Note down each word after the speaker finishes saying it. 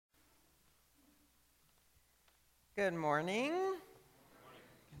Good morning.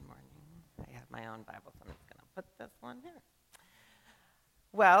 Good morning. I have my own Bible, so I'm just going to put this one here.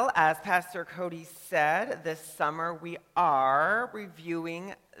 Well, as Pastor Cody said, this summer we are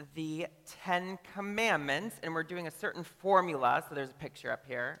reviewing the Ten Commandments, and we're doing a certain formula. So there's a picture up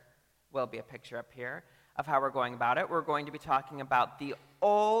here, will be a picture up here, of how we're going about it. We're going to be talking about the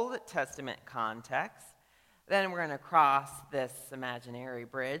Old Testament context. Then we're going to cross this imaginary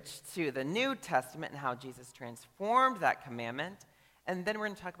bridge to the New Testament and how Jesus transformed that commandment. And then we're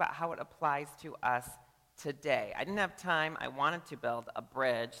going to talk about how it applies to us today. I didn't have time. I wanted to build a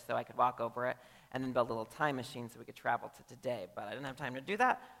bridge so I could walk over it and then build a little time machine so we could travel to today. But I didn't have time to do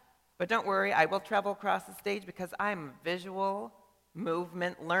that. But don't worry, I will travel across the stage because I'm a visual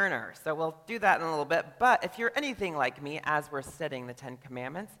movement learner. So we'll do that in a little bit. But if you're anything like me, as we're studying the Ten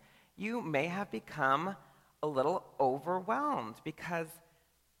Commandments, you may have become a little overwhelmed because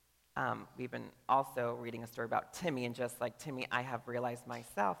we've been also reading a story about Timmy, and just like Timmy, I have realized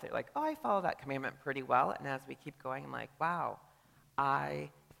myself that I follow that commandment pretty well, and as we keep going, I'm like, wow, I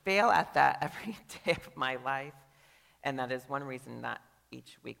fail at that every day of my life, and that is one reason that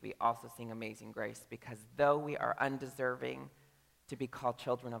each week we also sing Amazing Grace, because though we are undeserving to be called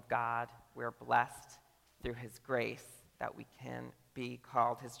children of God, we're blessed through His grace that we can be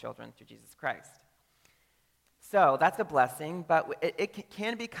called His children through Jesus Christ. So that's a blessing, but it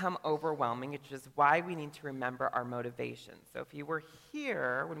can become overwhelming, which is why we need to remember our motivation. So if you were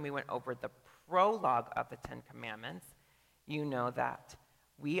here when we went over the prologue of the Ten Commandments, you know that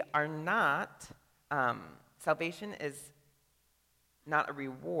we are not, salvation is not a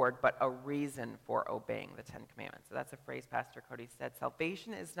reward, but a reason for obeying the Ten Commandments. So that's a phrase Pastor Cody said.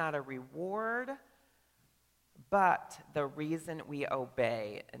 Salvation is not a reward, but the reason we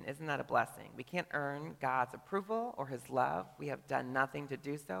obey. And isn't that a blessing? We can't earn God's approval or His love. We have done nothing to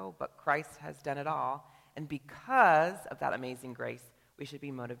do so, but Christ has done it all. And because of that amazing grace, we should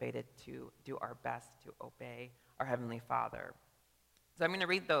be motivated to do our best to obey our Heavenly Father. So I'm going to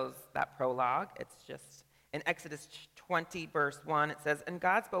read that prologue. It's just in Exodus 20, verse 1, it says, "And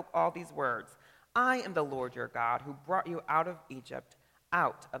God spoke all these words, I am the Lord your God who brought you out of Egypt,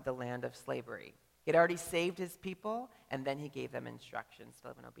 out of the land of slavery." He had already saved His people, and then He gave them instructions to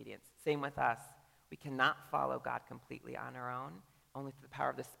live in obedience. Same with us. We cannot follow God completely on our own, only through the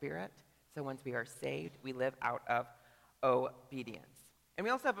power of the Spirit. So once we are saved, we live out of obedience. And we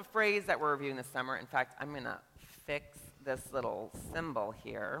also have a phrase that we're reviewing this summer. In fact, I'm going to fix this little symbol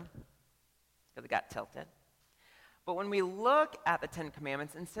here because it got tilted. But when we look at the Ten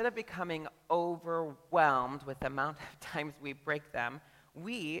Commandments, instead of becoming overwhelmed with the amount of times we break them,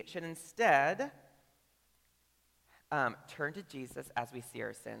 we should instead turn to Jesus as we see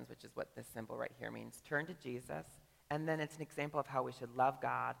our sins, which is what this symbol right here means. Turn to Jesus, and then it's an example of how we should love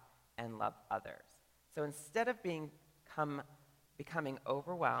God and love others. So instead of becoming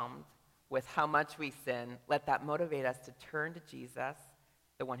overwhelmed with how much we sin, let that motivate us to turn to Jesus,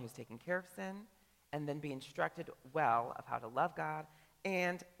 the one who's taking care of sin, and then be instructed well of how to love God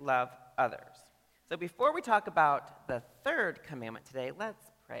and love others. So before we talk about the third commandment today, let's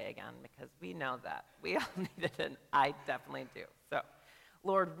pray again, because we know that we all need it, and I definitely do. So,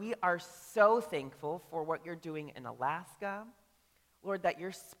 Lord, we are so thankful for what you're doing in Alaska. Lord, that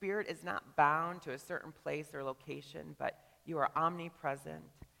your Spirit is not bound to a certain place or location, but you are omnipresent.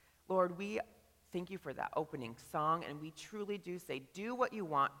 Lord, we thank you for that opening song, and we truly do say, do what you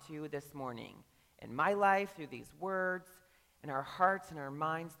want to this morning in my life through these words, in our hearts and our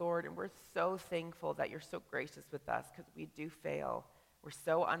minds, Lord. And we're so thankful that you're so gracious with us, because we do fail. We're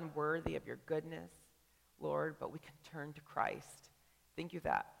so unworthy of your goodness, Lord, but we can turn to Christ. Thank you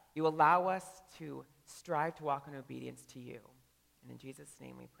that you allow us to strive to walk in obedience to you. And in Jesus'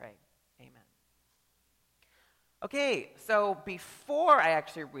 name we pray. Amen. Okay, so before I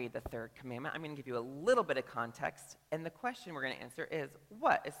actually read the third commandment, I'm going to give you a little bit of context. And the question we're going to answer is,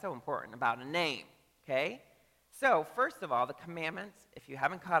 what is so important about a name? Okay? So, first of all, the commandments, if you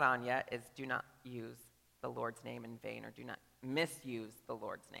haven't caught on yet, is do not use the Lord's name in vain, or do not misuse the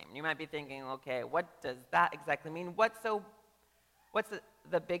Lord's name. You might be thinking, okay, what does that exactly mean? What's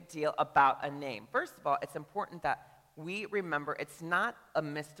the big deal about a name? First of all, it's important that we remember it's not a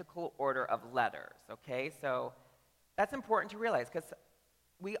mystical order of letters, okay? So that's important to realize, because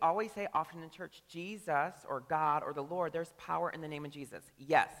we always say often in church, Jesus or God or the Lord, there's power in the name of Jesus.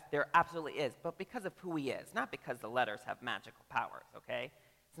 Yes, there absolutely is, but because of who He is, not because the letters have magical powers, okay?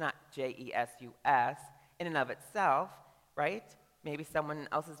 It's not Jesus in and of itself, right? Maybe someone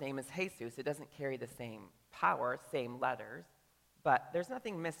else's name is Jesus. It doesn't carry the same power, same letters, but there's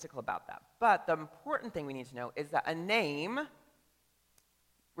nothing mystical about that. But the important thing we need to know is that a name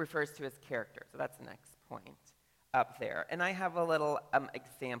refers to His character. So that's the next point. up there. And I have a little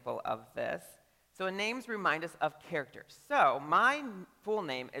example of this. So names remind us of characters. So my full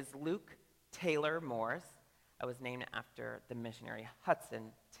name is Luke Taylor Morse. I was named after the missionary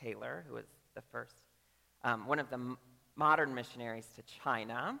Hudson Taylor, who was the first, one of the modern missionaries to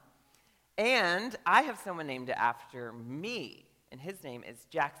China. And I have someone named after me, and his name is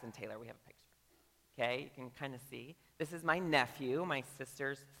Jackson Taylor. We have a picture. Okay, you can kind of see. This is my nephew, my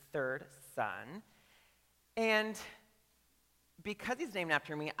sister's third son. And because he's named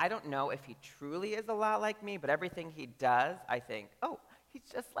after me, I don't know if he truly is a lot like me, but everything he does, I think, oh, he's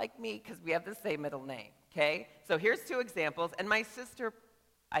just like me because we have the same middle name, okay? So here's two examples, and my sister,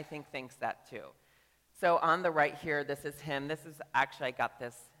 I think, thinks that too. So on the right here, this is him. This is actually, I got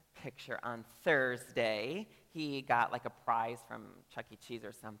this picture on Thursday. He got like a prize from Chuck E. Cheese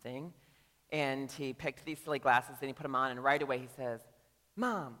or something, and he picked these silly glasses, and he put them on, and right away he says,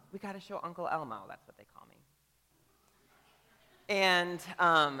 "Mom, we got to show Uncle Elmo." That's what they call me. And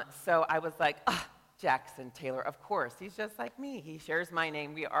so I was like, Jackson Taylor, of course. He's just like me. He shares my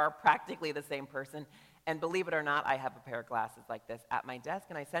name. We are practically the same person. And believe it or not, I have a pair of glasses like this at my desk,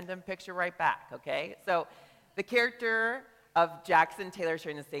 and I send him a picture right back, okay? So the character of Jackson Taylor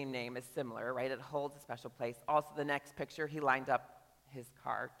sharing the same name is similar, right? It holds a special place. Also, the next picture, he lined up his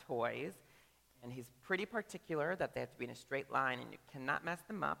car toys, and he's pretty particular that they have to be in a straight line, and you cannot mess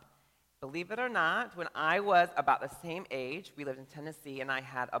them up. Believe it or not, when I was about the same age, we lived in Tennessee, and I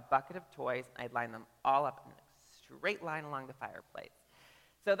had a bucket of toys, and I'd line them all up in a straight line along the fireplace.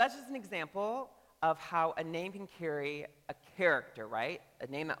 So that's just an example of how a name can carry a character, right? A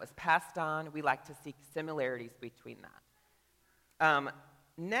name that was passed on. We like to seek similarities between that.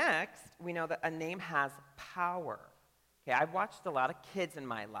 Next, we know that a name has power. Okay, I've watched a lot of kids in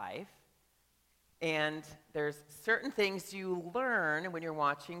my life, and there's certain things you learn when you're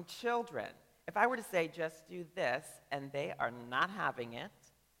watching children. If I were to say, just do this, and they are not having it,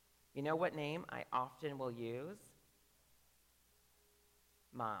 you know what name I often will use?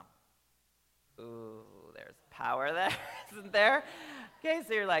 Mom. Ooh, there's power there, isn't there? Okay,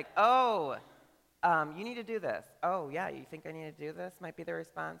 so you're like, you need to do this. Oh, yeah, you think I need to do this? Might be the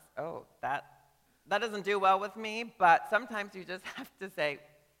response. Oh, that doesn't do well with me, but sometimes you just have to say,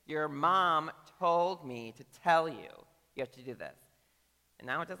 your mom told me to tell you you have to do this. And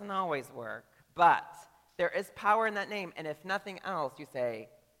now it doesn't always work, but there is power in that name, and if nothing else, you say,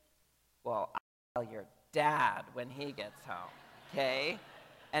 well, I'll tell your dad when he gets home, okay?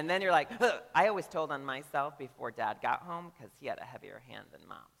 And then you're like, I always told on myself before Dad got home because he had a heavier hand than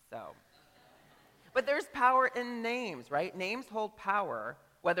Mom. So, but there's power in names, right? Names hold power,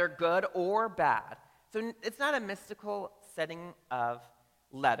 whether good or bad. So it's not a mystical setting of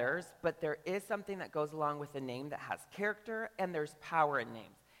letters, but there is something that goes along with a name that has character, and there's power in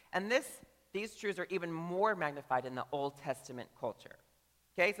names. And these truths are even more magnified in the Old Testament culture.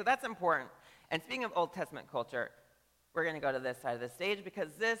 Okay, so that's important. And speaking of Old Testament culture, we're going to go to this side of the stage because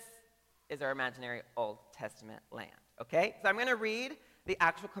this is our imaginary Old Testament land, okay? So I'm going to read the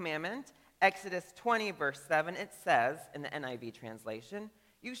actual commandment. Exodus 20, verse 7, it says in the NIV translation,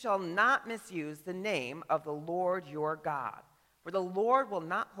 "You shall not misuse the name of the Lord your God, for the Lord will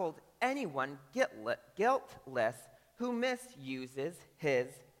not hold anyone guiltless who misuses his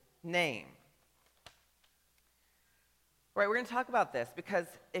name." All right, we're going to talk about this because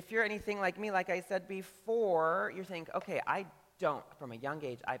if you're anything like me, like I said before, you think, okay, from a young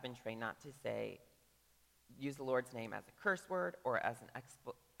age, I've been trained not to use the Lord's name as a curse word or as an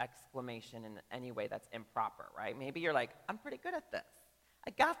exclamation in any way that's improper, right? Maybe you're like, I'm pretty good at this. I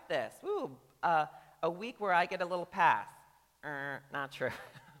got this. Ooh, a week where I get a little pass. Not true.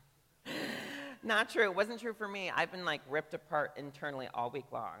 Not true. It wasn't true for me. I've been ripped apart internally all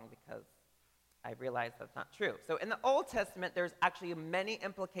week long because I realized that's not true. So in the Old Testament, there's actually many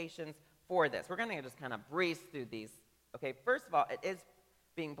implications for this. We're going to just kind of breeze through these. Okay, first of all, it is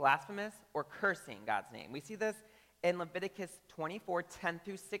being blasphemous or cursing God's name. We see this in Leviticus 24, 10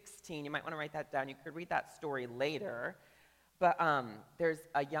 through 16. You might want to write that down. You could read that story later. But there's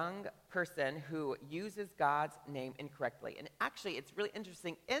a young person who uses God's name incorrectly. And actually, it's really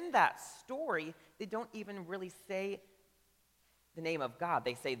interesting. In that story, they don't even really say the name of God.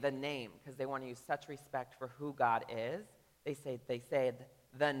 They say the name because they want to use such respect for who God is. They say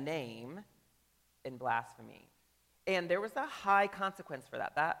the name in blasphemy. And there was a high consequence for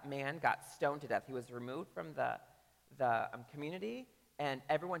that. That man got stoned to death. He was removed from the community, and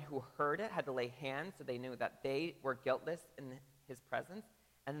everyone who heard it had to lay hands so they knew that they were guiltless in his presence,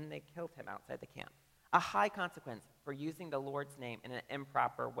 and then they killed him outside the camp. A high consequence for using the Lord's name in an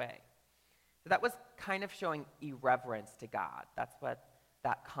improper way. So that was kind of showing irreverence to God. That's what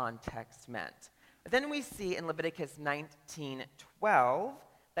that context meant. Then we see in Leviticus 19:12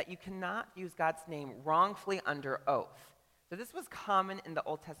 that you cannot use God's name wrongfully under oath. So this was common in the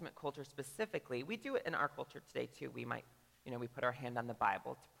Old Testament culture specifically. We do it in our culture today too. We might, we put our hand on the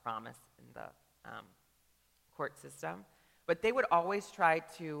Bible to promise in the court system. But they would always try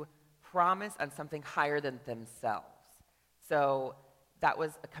to promise on something higher than themselves. So that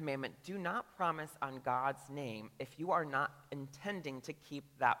was a commandment. Do not promise on God's name if you are not intending to keep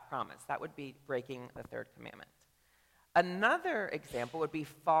that promise. That would be breaking the third commandment. Another example would be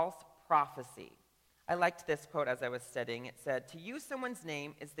false prophecy. I liked this quote as I was studying. It said, to use someone's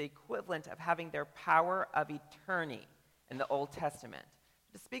name is the equivalent of having their power of attorney in the Old Testament.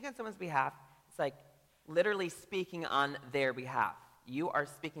 To speak on someone's behalf, it's like literally speaking on their behalf. You are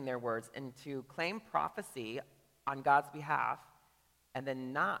speaking their words. And to claim prophecy on God's behalf and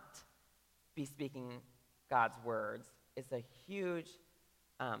then not be speaking God's words is a huge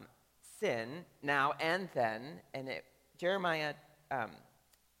sin now and then. And Jeremiah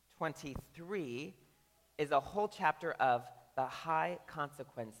 23 is a whole chapter of the high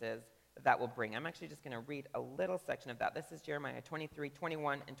consequences that will bring. I'm actually just going to read a little section of that. This is Jeremiah 23,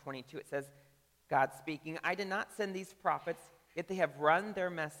 21, and 22. It says, God speaking, I did not send these prophets, yet they have run their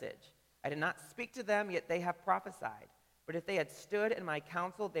message. I did not speak to them, yet they have prophesied. But if they had stood in my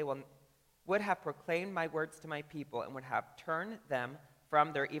counsel, they would have proclaimed my words to my people and would have turned them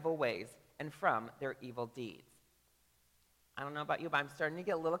from their evil ways and from their evil deeds. I don't know about you, but I'm starting to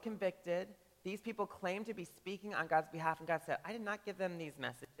get a little convicted. These people claim to be speaking on God's behalf, and God said, I did not give them these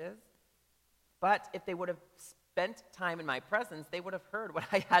messages. But if they would have spent time in my presence, they would have heard what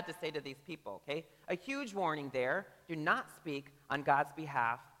I had to say to these people, okay? A huge warning there. Do not speak on God's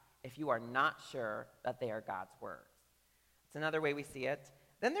behalf if you are not sure that they are God's words. It's another way we see it.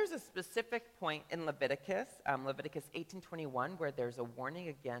 Then there's a specific point in Leviticus 18:21, where there's a warning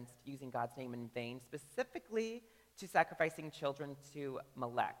against using God's name in vain, specifically to sacrificing children to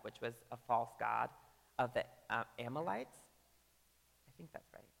Molech, which was a false god of the Amalekites. I think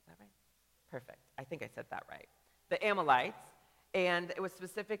that's right. Is that right? Perfect. I think I said that right. The Amalekites, and it was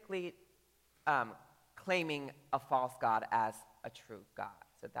specifically claiming a false god as a true God.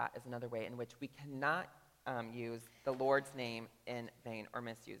 So that is another way in which we cannot use the Lord's name in vain or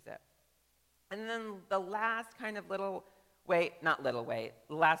misuse it. And then the last kind of the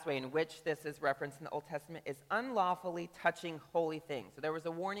last way in which this is referenced in the Old Testament is unlawfully touching holy things. So there was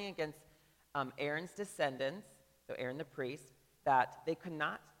a warning against Aaron's descendants, so Aaron the priest, that they could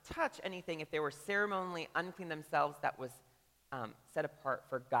not touch anything if they were ceremonially unclean themselves that was set apart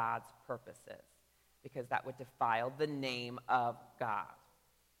for God's purposes, because that would defile the name of God.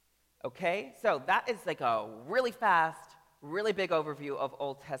 Okay, so that is like a really fast, really big overview of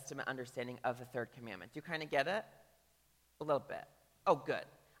Old Testament understanding of the third commandment. Do you kind of get it? A little bit. Oh, good.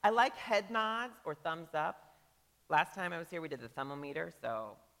 I like head nods or thumbs up. Last time I was here, we did the thermometer,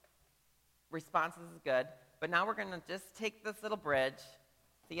 so responses is good. But now we're going to just take this little bridge.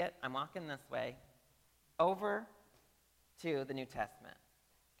 See it? I'm walking this way. Over to the New Testament.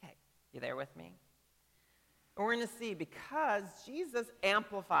 Okay, you there with me? And we're going to see, because Jesus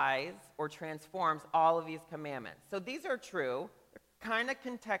amplifies or transforms all of these commandments. So these are true. They're kind of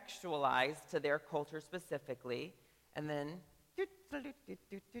contextualized to their culture specifically. And then,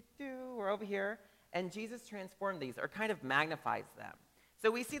 we're over here. And Jesus transformed these, or kind of magnifies them. So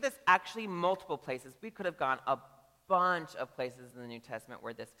we see this actually multiple places. We could have gone a bunch of places in the New Testament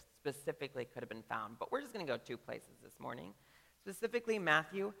where this specifically could have been found. But we're just going to go 2 places this morning. Specifically,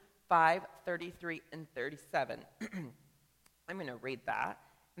 Matthew 5:33 and 37. I'm going to read that.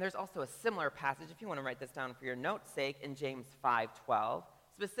 And there's also a similar passage, if you want to write this down for your note's sake, in James 5:12,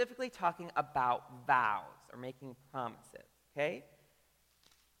 specifically talking about vows or making promises, okay?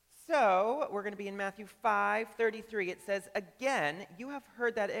 So we're going to be in Matthew 5:33. It says, again, you have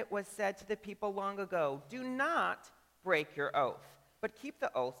heard that it was said to the people long ago, do not break your oath, but keep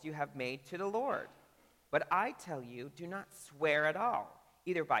the oaths you have made to the Lord. But I tell you, do not swear at all,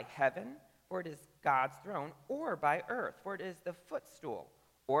 either by heaven, for it is God's throne, or by earth, for it is the footstool,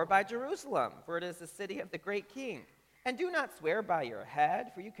 or by Jerusalem, for it is the city of the great king. And do not swear by your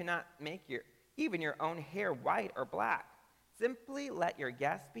head, for you cannot make even your own hair white or black. Simply let your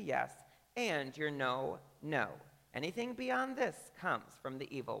yes be yes, and your no, no. Anything beyond this comes from the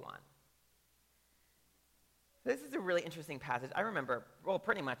evil one. This is a really interesting passage. I remember,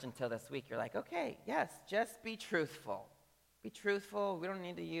 pretty much until this week, you're like, okay, yes, just be truthful. Be truthful. We don't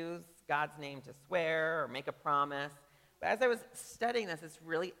need to use God's name to swear or make a promise. But as I was studying this, it's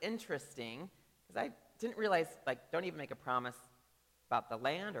really interesting, because I didn't realize, don't even make a promise about the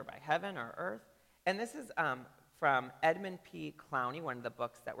land or by heaven or earth. And this is from Edmund P. Clowney, one of the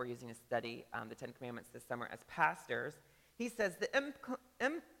books that we're using to study the Ten Commandments this summer as pastors. He says the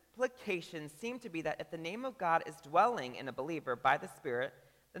implications seem to be that if the name of God is dwelling in a believer by the Spirit,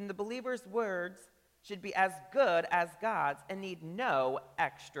 then the believer's words should be as good as God's and need no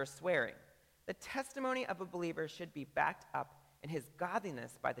extra swearing. The testimony of a believer should be backed up in his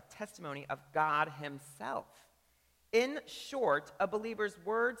godliness by the testimony of God himself. In short, a believer's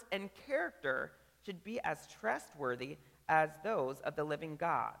words and character should be as trustworthy as those of the living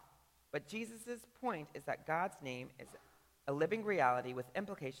God. But Jesus' point is that God's name is a living reality with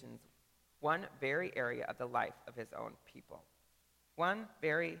implications, one very area of the life of his own people. One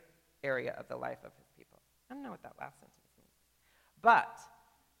very area of the life of his people. I don't know what that last sentence means. But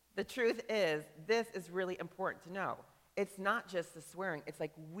the truth is, this is really important to know. It's not just the swearing. It's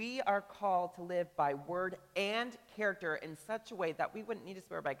like we are called to live by word and character in such a way that we wouldn't need to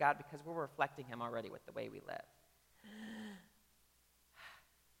swear by God because we're reflecting him already with the way we live.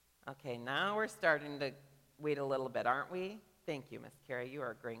 Okay, now we're starting to wait a little bit, aren't we? Thank you, Miss Carrie. You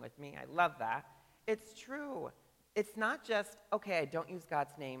are agreeing with me. I love that. It's true. It's not just, okay, I don't use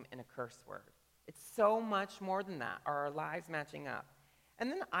God's name in a curse word. It's so much more than that. Are our lives matching up? And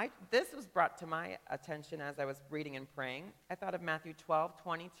then this was brought to my attention as I was reading and praying. I thought of Matthew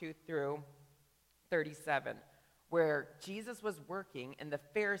 12:22 through 37, where Jesus was working and the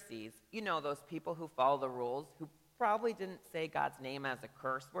Pharisees, you know, those people who follow the rules, who probably didn't say God's name as a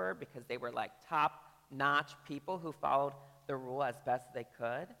curse word because they were like top-notch people who followed the rule as best they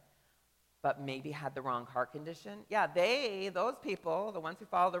could, but maybe had the wrong heart condition. Yeah, those people, the ones who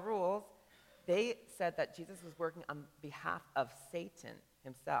follow the rules, they said that Jesus was working on behalf of Satan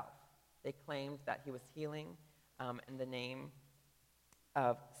himself. They claimed that he was healing in the name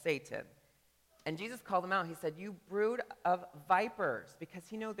of Satan. And Jesus called them out. He said, "You brood of vipers," because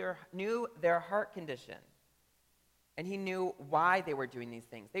he knew their heart condition. And he knew why they were doing these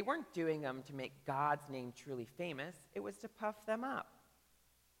things. They weren't doing them to make God's name truly famous. It was to puff them up.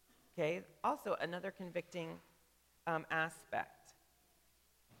 Okay? Also, another convicting aspect.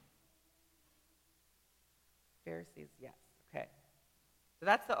 Pharisees, yes. Okay. So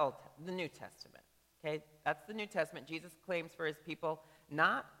that's the New Testament. Okay? That's the New Testament. Jesus claims for his people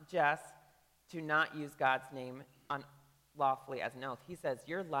not just to not use God's name unlawfully as an oath. He says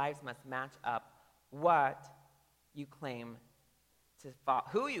your lives must match up what you claim to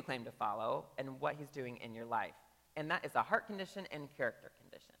who you claim to follow and what he's doing in your life. And that is a heart condition and character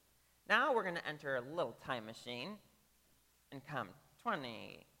condition. Now we're going to enter a little time machine and come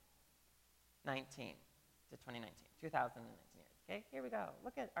 2019 to 2019, 2019 years. Okay, here we go.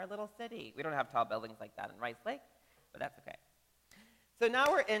 Look at our little city. We don't have tall buildings like that in Rice Lake, but that's okay. So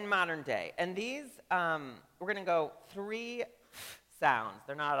now we're in modern day, and these, we're going to go 3 sounds.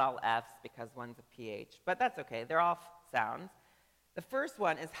 They're not all F's because one's a PH, but that's okay. They're all sounds. The first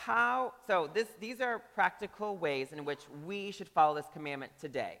one is these are practical ways in which we should follow this commandment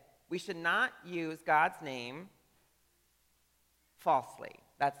today. We should not use God's name falsely.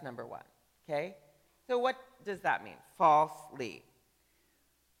 That's number 1, okay? So what does that mean, falsely?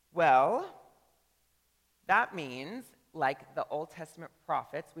 Well, that means, like the Old Testament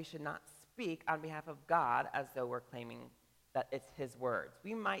prophets, we should not speak on behalf of God as though we're claiming that it's his words.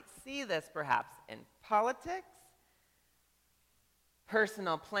 We might see this perhaps in politics,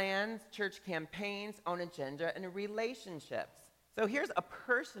 personal plans, church campaigns, own agenda, and relationships. So here's a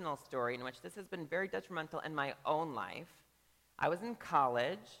personal story in which this has been very detrimental in my own life. I was in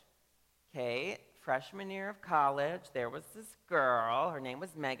college, okay, freshman year of college. There was this girl. Her name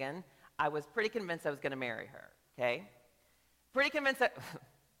was Megan. I was pretty convinced I was going to marry her, okay? Pretty convinced that,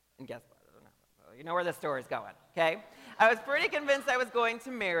 and guess what? I don't know. You know where the story's going, okay? I was pretty convinced I was going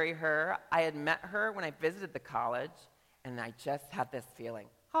to marry her. I had met her when I visited the college, and I just had this feeling,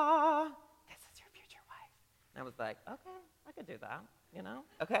 this is your future wife. And I was like, okay, I could do that,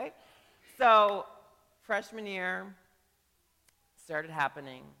 okay? So freshman year started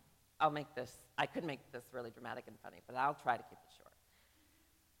happening. I could make this really dramatic and funny, but I'll try to keep it short.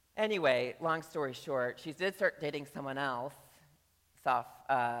 Anyway, long story short, she did start dating someone else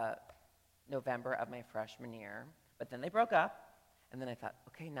November of my freshman year, but then they broke up, and then I thought,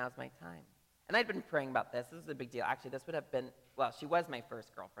 okay, now's my time. And I'd been praying about this. This is a big deal. Actually, this would have been, she was my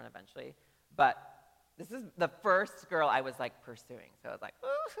first girlfriend eventually, but this is the first girl I was, pursuing. So I was like,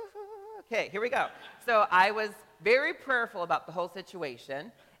 ooh, okay, here we go. So I was very prayerful about the whole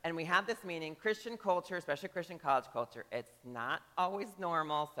situation, and we had this meeting. Christian culture, especially Christian college culture, it's not always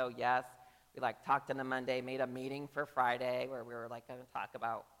normal. So yes, we talked on a Monday, made a meeting for Friday where we were going to talk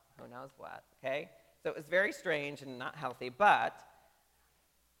about who knows what, okay? So it was very strange and not healthy, but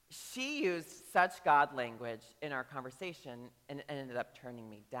she used such God language in our conversation and ended up turning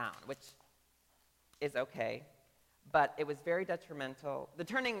me down, which is okay, but it was very detrimental. The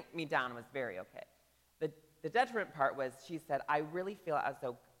turning me down was very okay. The detriment part was she said, I really feel as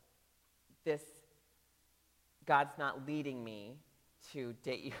though God's not leading me to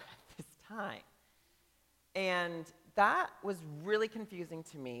date you at this time. And that was really confusing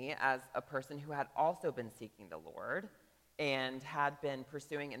to me as a person who had also been seeking the Lord and had been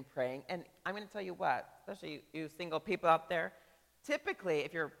pursuing and praying. And I'm going to tell you what, especially you single people out there, typically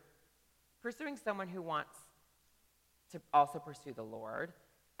if you're pursuing someone who wants to also pursue the Lord,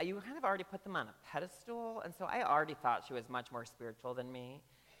 you kind of already put them on a pedestal. And so I already thought she was much more spiritual than me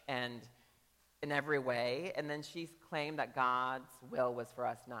and in every way. And then she claimed that God's will was for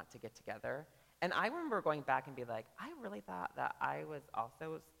us not to get together. And I remember going back and be like, I really thought that I was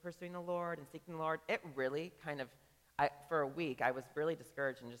also pursuing the Lord and seeking the Lord. It really kind of, for a week, I was really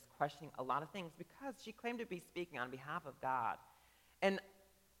discouraged and just questioning a lot of things because she claimed to be speaking on behalf of God. And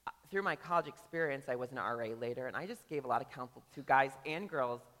through my college experience, I was an RA later, and I just gave a lot of counsel to guys and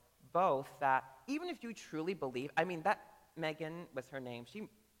girls both that even if you truly believe, I mean, that Megan was her name.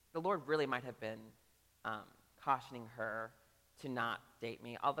 The Lord really might have been cautioning her to not date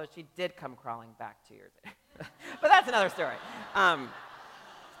me, although she did come crawling back 2 years later. But that's another story.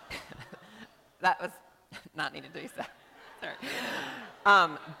 That was not needed to be said. Sorry.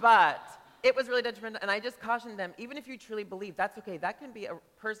 But it was really detrimental, and I just cautioned them, even if you truly believe, that's okay. That can be a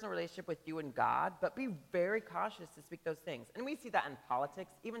personal relationship with you and God, but be very cautious to speak those things. And we see that in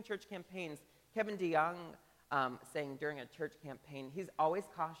politics, even church campaigns. Kevin DeYoung saying during a church campaign, he's always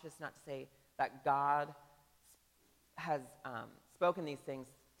cautious not to say that God has spoken these things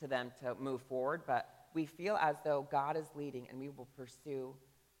to them to move forward, but we feel as though God is leading and we will pursue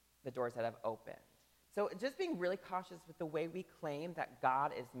the doors that have opened. So just being really cautious with the way we claim that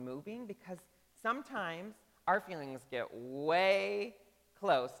God is moving, because sometimes our feelings get way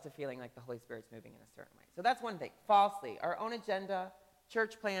close to feeling like the Holy Spirit's moving in a certain way. So that's one thing. Falsely, our own agenda,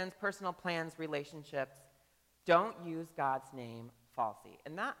 church plans, personal plans, relationships, don't use God's name falsely.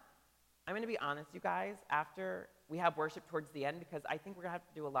 And that, I'm going to be honest, you guys, after we have worship towards the end, because I think we're going to have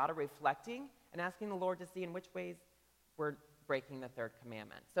to do a lot of reflecting and asking the Lord to see in which ways we're breaking the third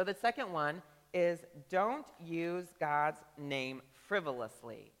commandment. So the second one is don't use God's name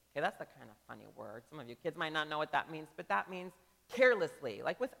frivolously. Okay, that's a kind of funny word. Some of you kids might not know what that means, but that means carelessly,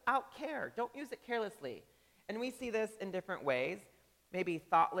 like without care. Don't use it carelessly. And we see this in different ways. Maybe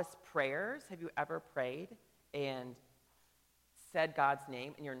thoughtless prayers. Have you ever prayed and said God's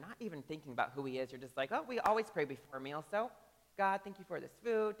name, and you're not even thinking about who he is? You're just like, oh, we always pray before a meal, so God, thank you for this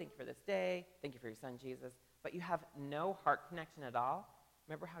food, thank you for this day, thank you for your son, Jesus. But you have no heart connection at all.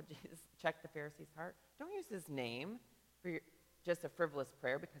 Remember how Jesus checked the Pharisee's heart? Don't use his name for just a frivolous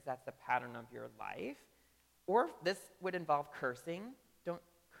prayer because that's the pattern of your life. Or this would involve cursing. Don't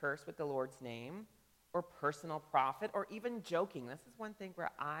curse with the Lord's name. Or personal profit, or even joking. This is one thing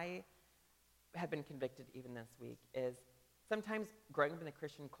where I have been convicted even this week, is sometimes growing up in the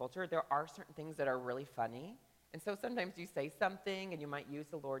Christian culture, there are certain things that are really funny. And so sometimes you say something and you might use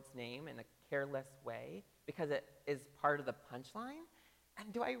the Lord's name in a careless way because it is part of the punchline.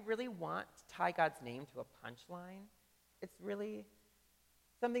 And do I really want to tie God's name to a punchline? It's really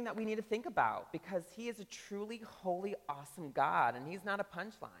something that we need to think about, because he is a truly holy, awesome God, and he's not a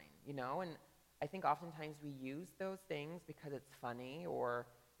punchline, you know? And I think oftentimes we use those things because it's funny or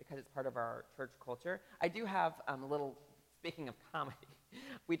because it's part of our church culture. I do have a little, speaking of comedy,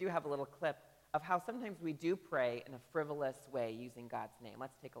 we do have a little clip of how sometimes we do pray in a frivolous way using God's name.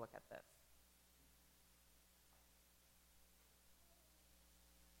 Let's take a look at this.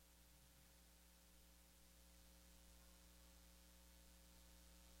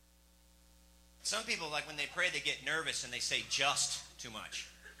 Some people, like when they pray, they get nervous and they say just too much.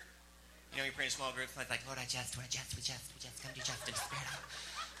 You know, you pray in small groups, like, Lord, we just come to you just in spirit of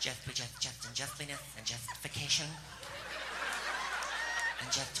just and justliness and justification. And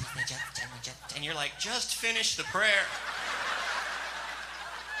and you're like, just finish the prayer.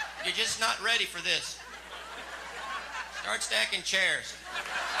 You're just not ready for this. Start stacking chairs.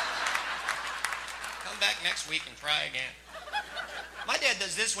 Come back next week and try again. My dad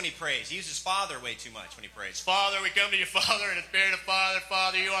does this when he prays. He uses Father way too much when he prays. Father, we come to you, Father, in the spirit of Father.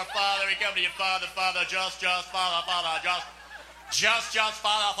 Father, you are Father. We come to you, Father, Father, just, Father, Father, just,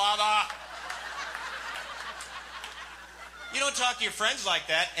 Father, Father. You don't talk to your friends like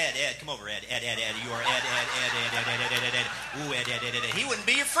that. Ed, come over, Ed. You are Ed. Ooh, Ed. He wouldn't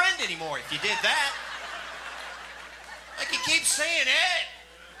be your friend anymore if you did that. Like he keeps saying, Ed,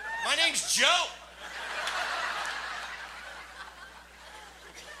 my name's Joe.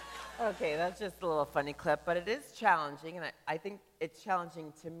 Okay, that's just a little funny clip, but it is challenging, and I think it's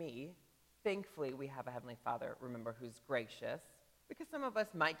challenging to me. Thankfully, we have a Heavenly Father, remember, who's gracious, because some of us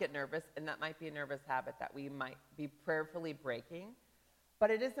might get nervous, and that might be a nervous habit that we might be prayerfully breaking.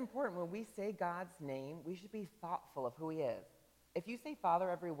 But it is important when we say God's name, we should be thoughtful of who He is. If you say Father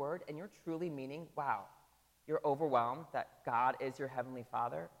every word, and you're truly meaning, wow, you're overwhelmed that God is your Heavenly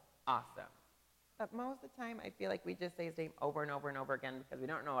Father, awesome. But most of the time, I feel like we just say His name over and over and over again because we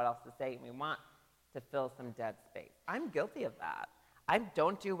don't know what else to say, and we want to fill some dead space. I'm guilty of that. I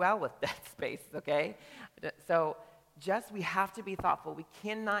don't do well with dead space, okay? So we have to be thoughtful. We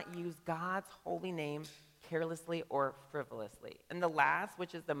cannot use God's holy name carelessly or frivolously. And the last,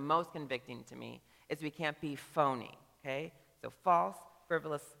 which is the most convicting to me, is we can't be phony, okay? So false,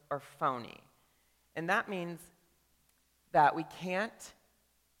 frivolous, or phony. And that means that we can't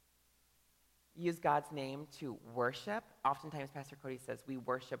use God's name to worship. Oftentimes, Pastor Cody says we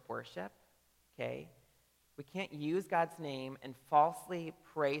worship, okay? We can't use God's name and falsely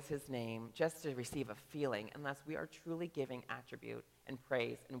praise His name just to receive a feeling unless we are truly giving attribute and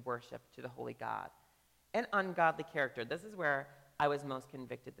praise and worship to the holy God. And ungodly character. This is where I was most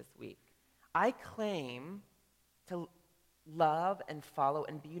convicted this week. I claim to love and follow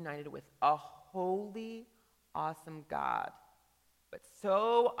and be united with a holy, awesome God. But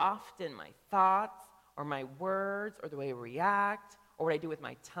so often my thoughts or my words or the way I react or what I do with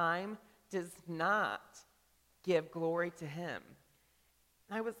my time does not give glory to Him.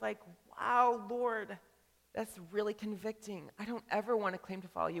 And I was like, wow, Lord, that's really convicting. I don't ever want to claim to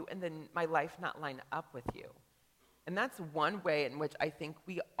follow you and then my life not line up with you. And that's one way in which I think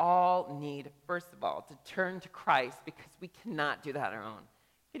we all need, first of all, to turn to Christ because we cannot do that on our own.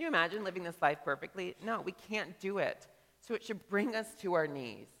 Can you imagine living this life perfectly? No, we can't do it. So it should bring us to our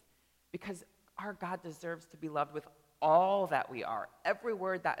knees because our God deserves to be loved with all that we are, every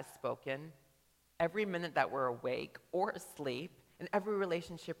word that is spoken, every minute that we're awake or asleep, and every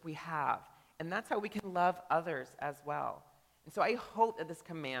relationship we have. And that's how we can love others as well. And so I hope that this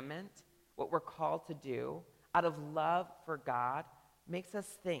commandment, what we're called to do, out of love for God, makes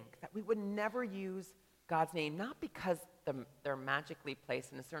us think that we would never use God's name, not because they're magically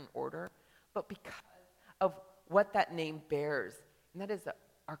placed in a certain order, but because of what that name bears. And that is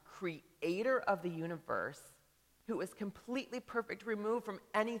our creator of the universe, who is completely perfect, removed from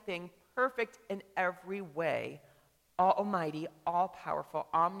anything, perfect in every way, almighty, all-powerful,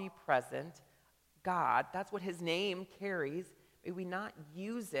 omnipresent God. That's what His name carries. May we not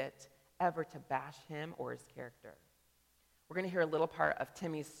use it ever to bash Him or His character. We're going to hear a little part of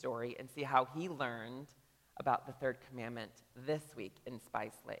Timmy's story and see how he learned about the third commandment this week in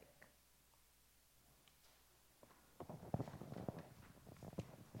Spice Lake.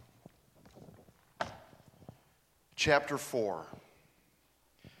 Chapter 4.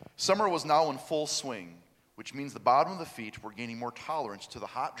 Summer was now in full swing, which means the bottom of the feet were gaining more tolerance to the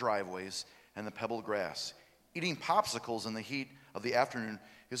hot driveways and the pebbled grass. Eating popsicles in the heat of the afternoon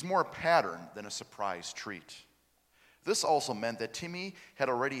is more a pattern than a surprise treat. This also meant that Timmy had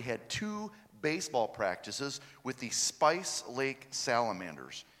already had 2 baseball practices with the Spice Lake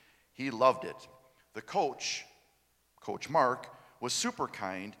Salamanders. He loved it. The coach, Coach Mark, was super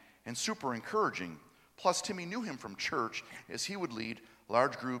kind and super encouraging. Plus, Timmy knew him from church as he would lead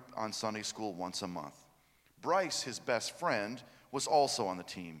large group on Sunday school once a month. Bryce, his best friend, was also on the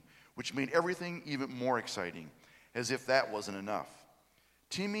team, which made everything even more exciting, as if that wasn't enough.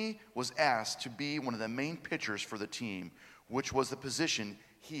 Timmy was asked to be one of the main pitchers for the team, which was the position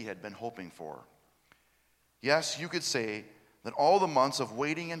he had been hoping for. Yes, you could say that all the months of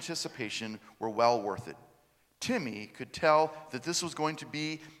waiting anticipation were well worth it. Timmy could tell that this was going to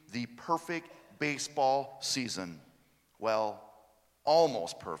be the perfect baseball season. Well,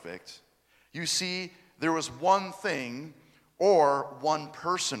 almost perfect. You see, there was one thing, or one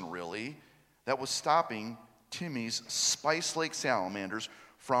person really, that was stopping Timmy's Spice Lake Salamanders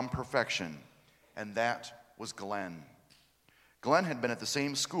from perfection, and that was Glenn. Glenn had been at the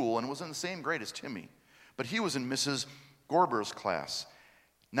same school and was in the same grade as Timmy, but he was in Mrs. Gorber's class,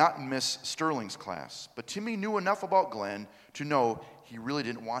 not in Miss Sterling's class. But Timmy knew enough about Glenn to know he really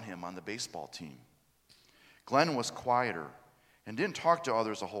didn't want him on the baseball team. Glenn was quieter and didn't talk to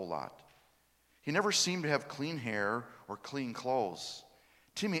others a whole lot. He never seemed to have clean hair or clean clothes.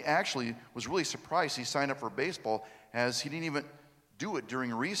 Timmy actually was really surprised he signed up for baseball, as he didn't even do it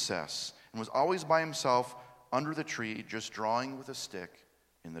during recess and was always by himself under the tree just drawing with a stick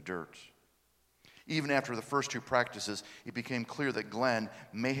in the dirt. Even after the first 2 practices, it became clear that Glenn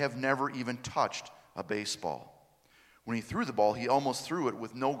may have never even touched a baseball. When he threw the ball, he almost threw it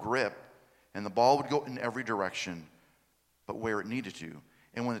with no grip, and the ball would go in every direction but where it needed to,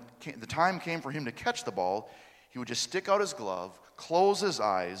 And when the time came for him to catch the ball, he would just stick out his glove, close his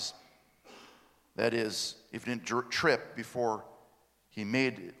eyes. That is, if he didn't trip before he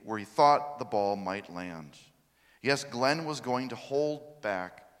made it where he thought the ball might land. Yes, Glenn was going to hold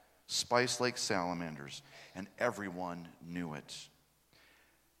back Spice Lake Salamanders, and everyone knew it.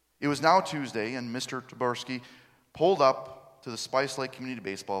 It was now Tuesday, and Mr. Taborski pulled up to the Spice Lake Community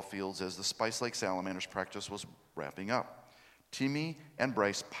Baseball fields as the Spice Lake Salamanders practice was wrapping up. Timmy and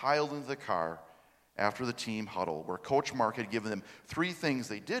Bryce piled into the car after the team huddle, where Coach Mark had given them 3 things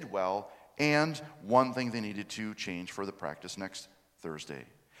they did well and 1 thing they needed to change for the practice next Thursday.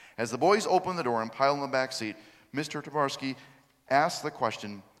 As the boys opened the door and piled in the back seat, Mr. Taborski asked the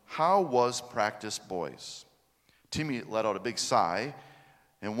question, "How was practice, boys?" Timmy let out a big sigh,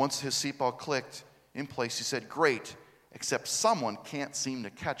 and once his seatbelt clicked in place, he said, "Great, except someone can't seem to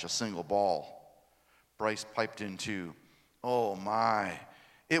catch a single ball." Bryce piped in too. "Oh my,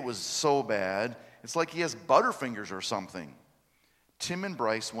 it was so bad. It's like he has butterfingers or something." Tim and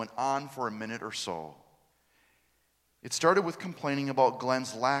Bryce went on for a minute or so. It started with complaining about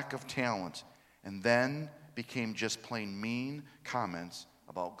Glenn's lack of talent, and then became just plain mean comments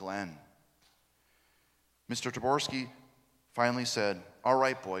about Glenn. Mr. Taborski finally said, "All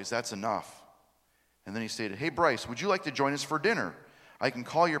right, boys, that's enough." And then he stated, "Hey, Bryce, would you like to join us for dinner? I can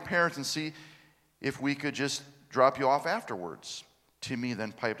call your parents and see if we could just drop you off afterwards." Timmy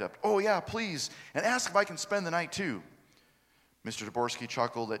then piped up, "Oh, yeah, please, and ask if I can spend the night too." Mr. Taborski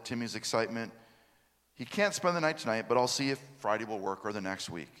chuckled at Timmy's excitement. "He can't spend the night tonight, but I'll see if Friday will work or the next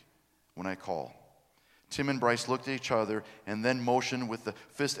week when I call." Tim and Bryce looked at each other and then motioned with the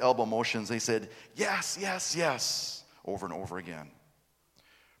fist-elbow motions. They said, "Yes, yes, yes," over and over again.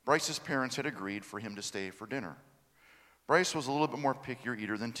 Bryce's parents had agreed for him to stay for dinner. Bryce was a little bit more pickier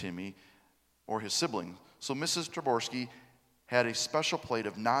eater than Timmy or his siblings, so Mrs. Taborski had a special plate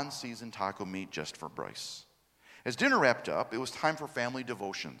of non-seasoned taco meat just for Bryce. As dinner wrapped up, it was time for family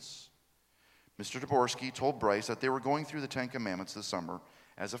devotions. Mr. Taborski told Bryce that they were going through the 10 Commandments this summer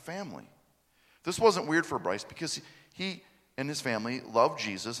as a family. This wasn't weird for Bryce because he and his family loved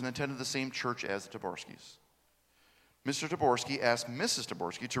Jesus and attended the same church as the Taborskis. Mr. Taborski asked Mrs.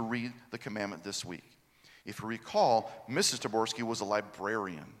 Taborski to read the commandment this week. If you recall, Mrs. Taborski was a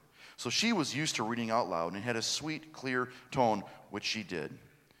librarian, so she was used to reading out loud and had a sweet, clear tone, which she did.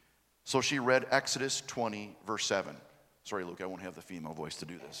 So she read Exodus 20, verse 7. Sorry, Luke, I won't have the female voice to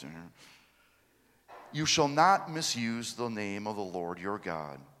do this. "You shall not misuse the name of the Lord your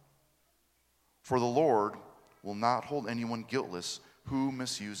God, for the Lord will not hold anyone guiltless who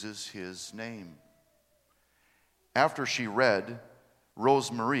misuses his name." After she read,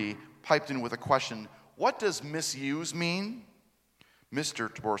 Rosemarie piped in with a question, "What does misuse mean?" Mr.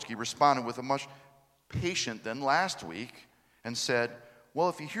 Taborski responded with a much patient than last week and said, "Well,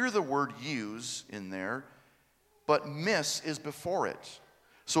 if you hear the word use in there, but miss is before it.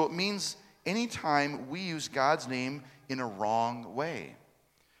 So it means anytime we use God's name in a wrong way."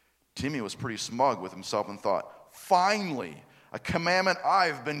 Timmy was pretty smug with himself and thought, "Finally, a commandment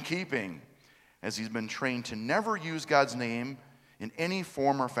I've been keeping," as he's been trained to never use God's name in any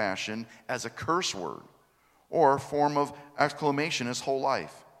form or fashion as a curse word or form of exclamation his whole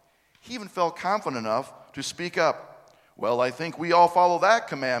life. He even felt confident enough to speak up, "Well, I think we all follow that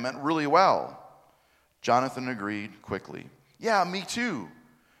commandment really well." Jonathan agreed quickly, "Yeah, me too."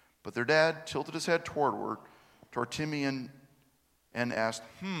 But their dad tilted his head toward Timmy and asked,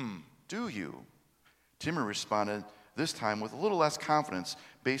 "Do you?" Timmy responded, this time with a little less confidence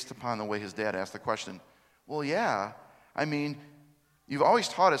based upon the way his dad asked the question. "Well, yeah, I mean, you've always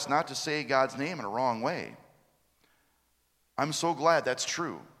taught us not to say God's name in a wrong way." "I'm so glad that's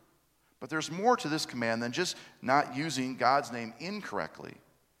true. But there's more to this command than just not using God's name incorrectly,"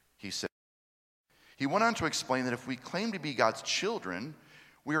 he said. He went on to explain that if we claim to be God's children,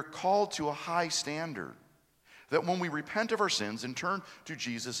 we are called to a high standard. That when we repent of our sins and turn to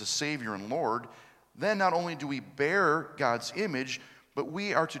Jesus as Savior and Lord, then not only do we bear God's image, but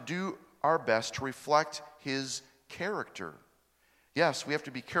we are to do our best to reflect His character. Yes, we have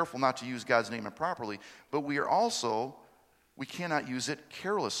to be careful not to use God's name improperly, but we cannot use it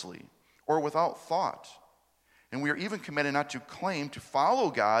carelessly or without thought. And we are even commanded not to claim to follow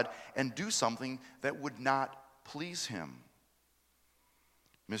God and do something that would not please Him.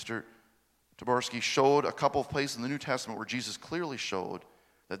 Mr. Taborski showed a couple of places in the New Testament where Jesus clearly showed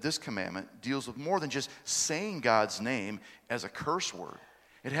that this commandment deals with more than just saying God's name as a curse word.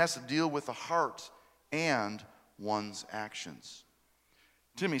 It has to deal with the heart and one's actions.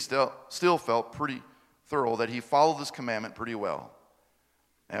 Timmy still felt pretty thorough that he followed this commandment pretty well.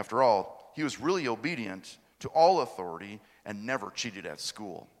 After all, he was really obedient to all authority and never cheated at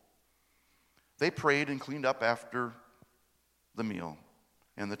school. They prayed and cleaned up after the meal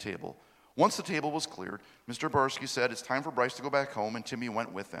and the table. Once the table was cleared, Mr. Barsky said it's time for Bryce to go back home, and Timmy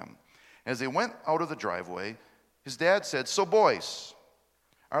went with them. As they went out of the driveway, his dad said, "So boys,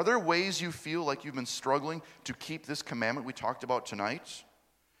 are there ways you feel like you've been struggling to keep this commandment we talked about tonight?"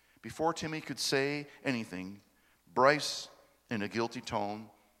 Before Timmy could say anything, Bryce, in a guilty tone,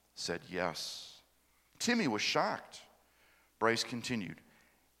 said yes. Timmy was shocked. Bryce continued,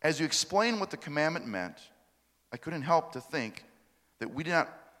 "As you explained what the commandment meant, I couldn't help to think that we did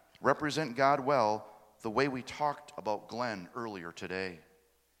not represent God well the way we talked about Glenn earlier today."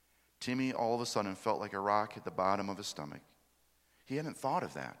 Timmy all of a sudden felt like a rock hit the bottom of his stomach. He hadn't thought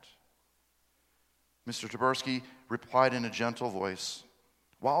of that. Mr. Taberski replied in a gentle voice,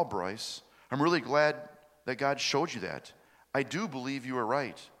 "Wow, Bryce, I'm really glad that God showed you that. I do believe you are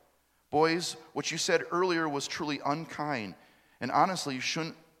right. Boys, what you said earlier was truly unkind, and honestly, you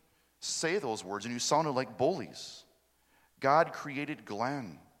shouldn't say those words, and you sounded like bullies. God created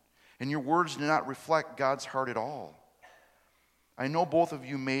Glenn, and your words do not reflect God's heart at all. I know both of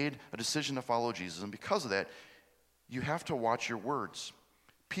you made a decision to follow Jesus, and because of that, you have to watch your words.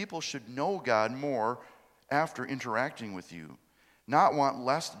 People should know God more after interacting with you, not want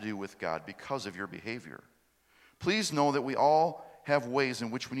less to do with God because of your behavior. Please know that we all have ways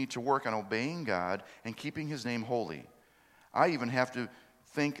in which we need to work on obeying God and keeping his name holy. I even have to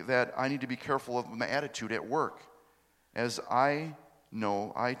think that I need to be careful of my attitude at work, as I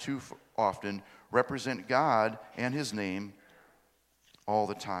know I too often represent God and his name all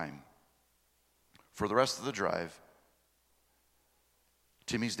the time." For the rest of the drive,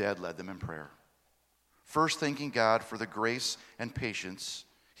 Timmy's dad led them in prayer, first thanking God for the grace and patience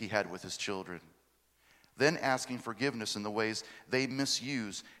he had with his children, then asking forgiveness in the ways they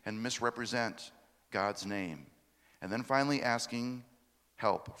misuse and misrepresent God's name, and then finally asking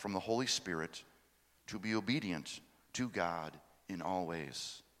help from the Holy Spirit to be obedient to God in all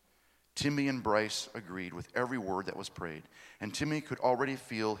ways. Timmy and Bryce agreed with every word that was prayed, and Timmy could already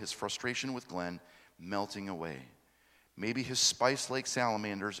feel his frustration with Glenn melting away. Maybe his Spice Lake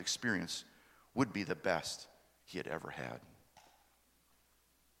Salamanders experience would be the best he had ever had.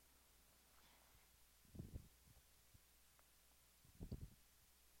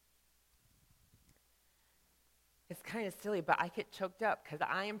 It's kind of silly, but I get choked up because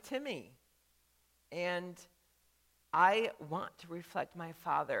I am Timmy. And I want to reflect my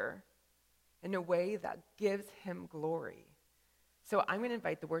Father in a way that gives him glory. So I'm going to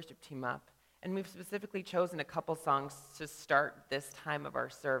invite the worship team up, and we've specifically chosen a couple songs to start this time of our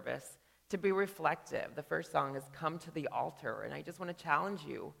service to be reflective. The first song is "Come to the Altar," and I just want to challenge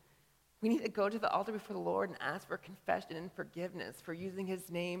you. We need to go to the altar before the Lord and ask for confession and forgiveness for using his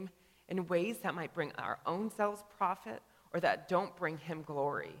name in ways that might bring our own selves profit or that don't bring him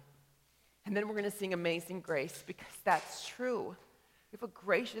glory. And then we're going to sing "Amazing Grace," because that's true. We have a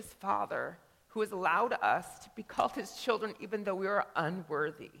gracious Father who has allowed us to be called his children even though we are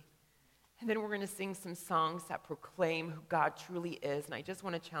unworthy. And then we're going to sing some songs that proclaim who God truly is. And I just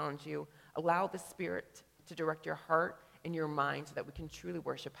want to challenge you, allow the Spirit to direct your heart and your mind so that we can truly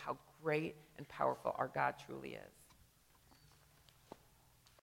worship how great and powerful our God truly is.